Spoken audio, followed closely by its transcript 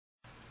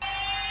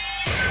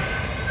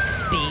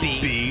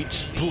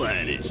Beats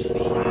Planet.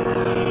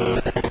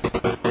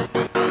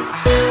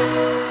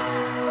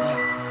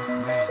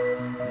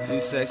 You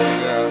sexy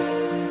girl,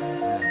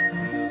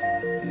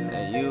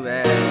 and you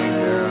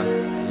bad girl,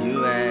 and you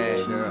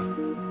bad girl.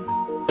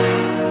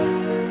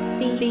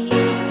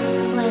 Beats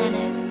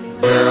Planet.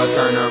 Girl,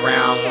 turn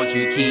around, won't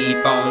you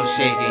keep on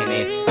shaking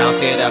it?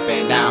 Bounce it up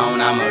and down,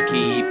 I'ma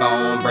keep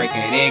on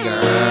breaking it,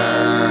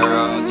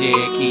 girl.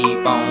 Just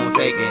keep on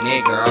taking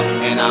it, girl,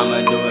 and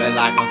I'ma do it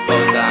like I'm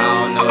supposed to. I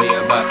don't know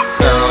you, but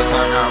girl,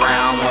 turn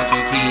around, won't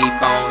you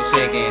keep on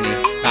shaking it?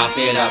 Bounce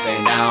it up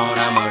and down,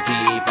 I'ma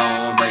keep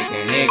on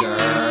breaking it, girl.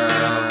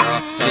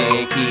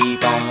 Just keep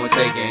on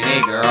taking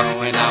it,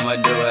 girl, and I'ma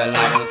do it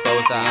like I'm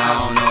supposed to.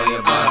 I don't know you,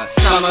 but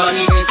summer,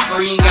 even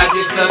spring, I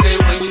just love it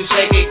when you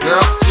shake it,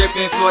 girl.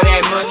 Tripping for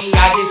that money,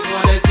 I just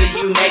wanna see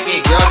you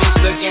naked, girl. It's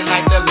looking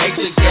like the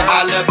Matrix, yeah,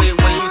 I love it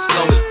when you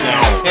slow it down.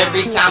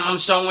 Every time I'm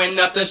showing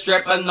up, the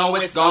stripper know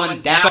it's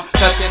going down.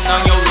 Touching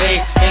on your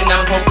legs, and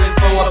I'm hoping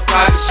for a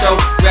private show.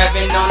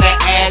 Grabbing on that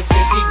ass,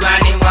 and she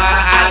grinding while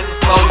her eyes is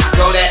closed.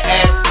 Throw that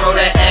ass,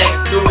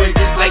 do it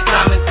just like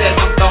Simon says.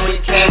 I'm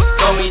throwing cash,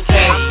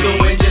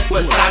 doing just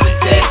what Simon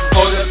said.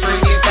 Hold it,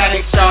 bring it back,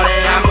 shorty,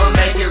 I'ma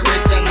make it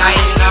rich tonight.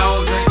 And I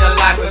don't drink a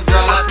lot, but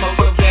girl, I smoke,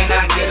 so can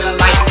I get a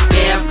light?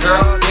 Damn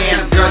girl,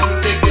 you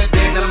thicker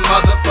than a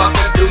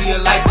motherfucker. Do you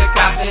like the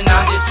cops? And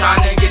I'm just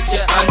trying to get you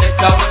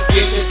undercover.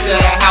 Get you to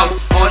the house,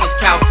 on the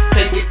couch,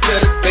 take it to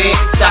the bed.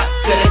 Shot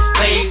to the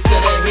stage, to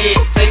the head,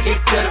 take it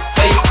to the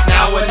face.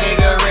 Now a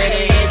nigga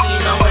ready and she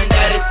knowing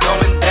that it's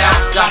going down.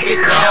 Drop it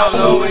down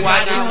low,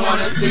 I just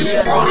wanna see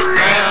you roll it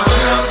down.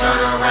 Girl,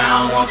 turn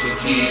around, won't you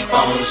keep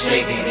on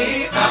shaking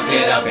it? Bounce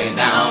it up and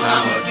down,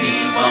 I'ma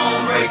keep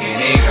on breaking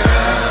it,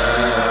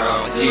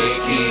 girl. Just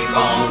keep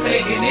on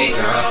taking it,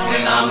 girl,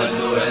 and I'ma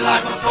do it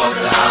like I'm supposed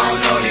to. I don't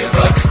know you,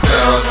 but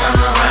girl, turn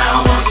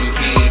around, won't you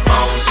keep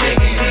on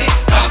shaking it?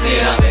 Bounce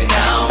it up and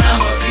down,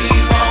 I'ma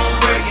keep on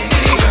breaking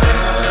it,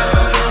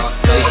 girl.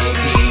 Just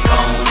keep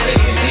on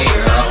taking it,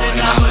 girl,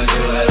 and I'ma do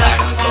it like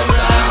I'm supposed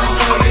to. I don't know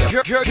you.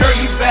 Girl,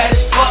 you bad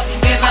as fuck,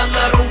 and I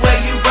love the way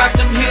you rock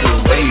them hips. The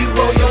way you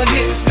roll your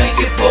hips, make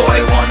it boy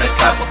wanna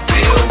cop a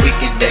pill.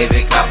 Weekend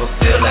David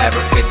Copperfield,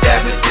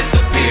 abracadabra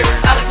disappear.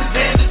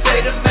 Alexander say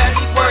the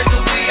magic words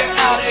and we are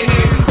out of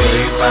here.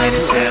 Really fine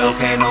as hell,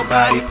 can't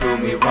nobody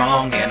prove me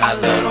wrong. And I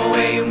love the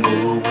way you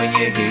move when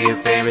you hear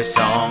your favorite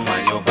song.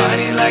 Wind your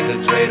body like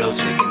a tray, those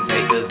chickens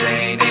hate cause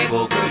they ain't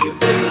able. Girl, you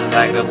build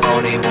like a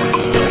pony, won't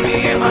you join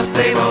me in my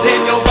stable?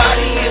 Then your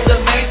body is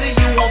amazing,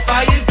 you on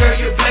fire, girl,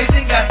 you're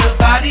blazing. Got the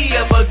body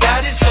of a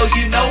goddess, so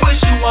you know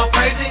it's you are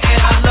praising. And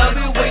I love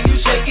it when you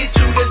shake it,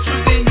 true the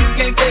truth and you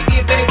can't fake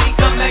it, baby.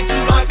 Come back to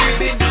my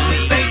crib and do the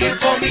same thing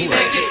for me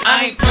naked.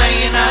 I ain't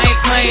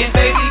playing,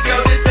 baby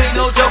girl, this ain't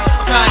no joke.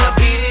 I'm trying to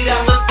beat it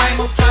out the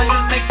frame, I'm trying to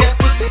make that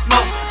pussy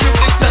smoke. Grip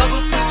the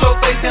covers, put your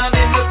face down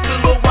in the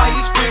pillow while you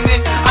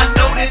screaming. I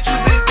know that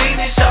you've been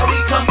fiending, shawty,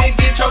 come and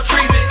get your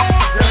treatment.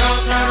 Girl,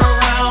 turn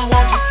around,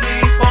 won't you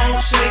keep on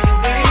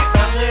shaking it?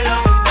 Bounce it up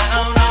and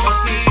down, I'ma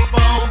keep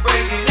on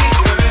breaking it,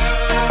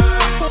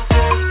 girl.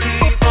 Just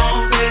keep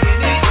on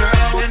taking it,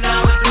 girl, and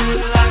I'ma do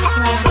it like a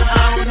pro.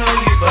 I don't know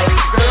you, but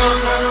girl,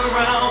 turn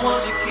around,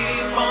 won't you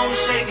keep on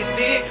shaking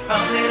it?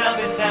 Bounce it up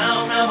and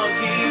down, I'ma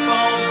keep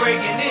on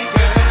breaking it,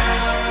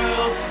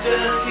 girl.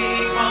 Just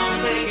keep on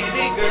taking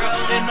it, girl,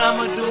 and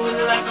I'ma do it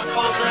like a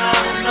pro. I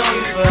don't know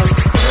you, but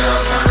girl,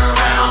 turn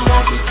around,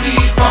 won't you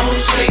keep on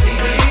shaking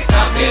it?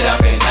 Bounce it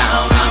up and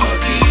down, I'ma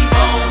keep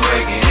on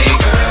breaking it,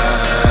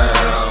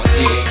 girl.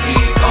 Just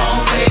keep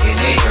on taking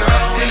it,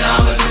 girl, and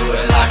I'ma do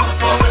it like I'm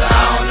supposed to.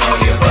 I don't know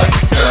you, but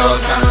girl,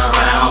 turn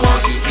around, won't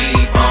you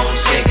keep on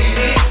shaking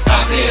it?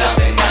 Bounce it up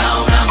and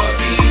down, I'ma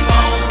keep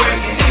on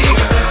breaking it,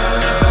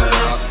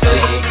 girl.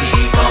 Just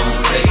keep on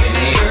taking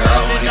it,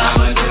 girl, and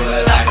I'ma do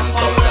it like I'm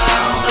supposed to. I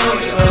don't know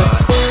you,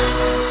 but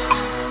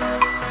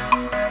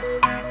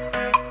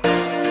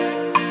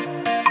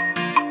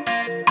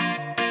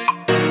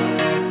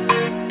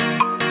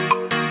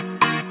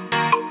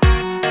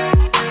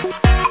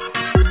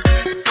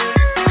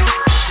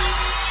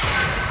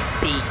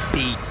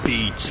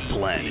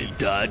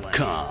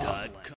BeatsPlanet.com